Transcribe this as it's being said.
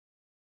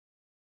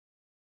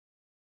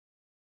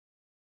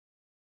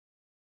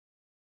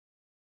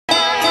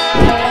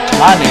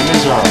My name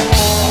is Earl.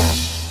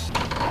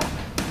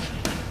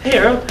 Hey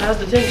Earl, how's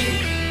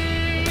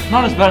detention?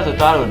 Not as bad as I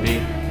thought it would be,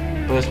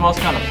 but it smells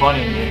kind of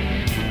funny in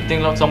here. I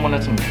think someone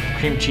had some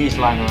cream cheese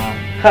lying around.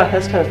 Ha,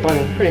 that's kind of funny.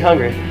 I'm pretty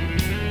hungry.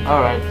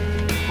 Alright.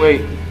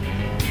 Wait,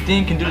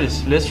 think you can do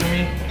this list for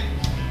me?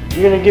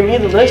 You're gonna give me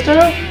the list,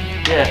 Earl?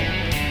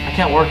 Yeah. I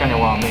can't work on it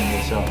while I'm in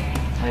here, so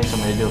I need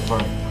somebody to do it for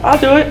me. I'll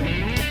do it.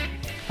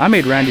 I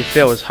made Randy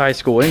fail his high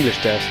school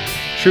English test.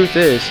 Truth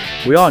is,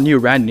 we all knew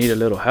Randy needed a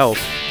little help,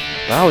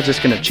 but I was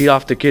just gonna cheat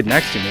off the kid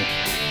next to me.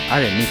 I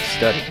didn't need to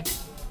study.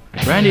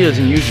 Randy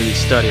doesn't usually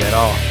study at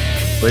all,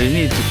 but he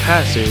needed to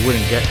pass so he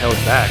wouldn't get held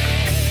back.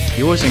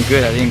 He wasn't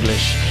good at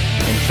English.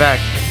 In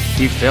fact,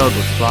 he failed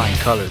with flying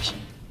colors.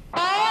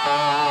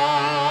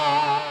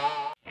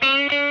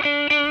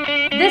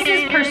 This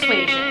is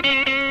persuasion.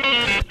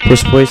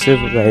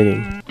 Persuasive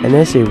writing, an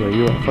essay where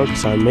you are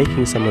focused on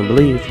making someone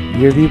believe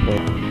your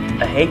viewpoint.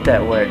 I hate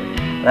that word.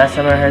 Last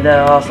time I heard that,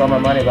 I lost all my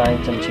money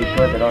buying some cheap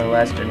toy that only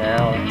lasted an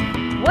hour.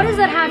 What does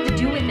that have to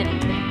do with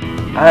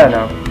anything? I don't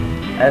know.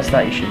 I just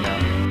thought you should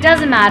know.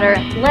 Doesn't matter.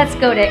 Let's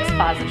go to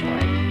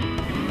expository.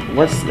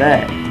 What's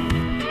that?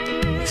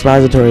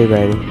 Expository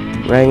writing,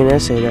 writing an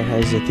essay that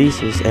has a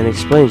thesis and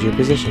explains your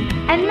position.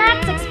 And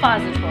that's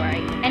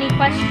expository. Any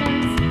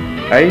questions?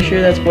 Are you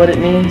sure that's what it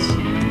means?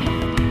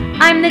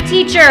 I'm the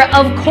teacher.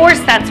 Of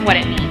course that's what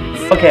it means.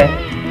 Okay,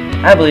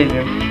 I believe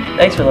you.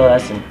 Thanks for the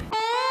lesson.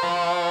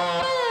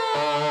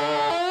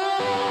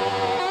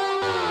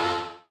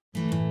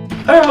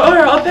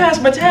 Earl, I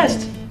passed my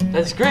test.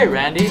 That's great,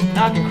 Randy.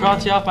 Now I can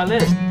cross you off my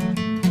list.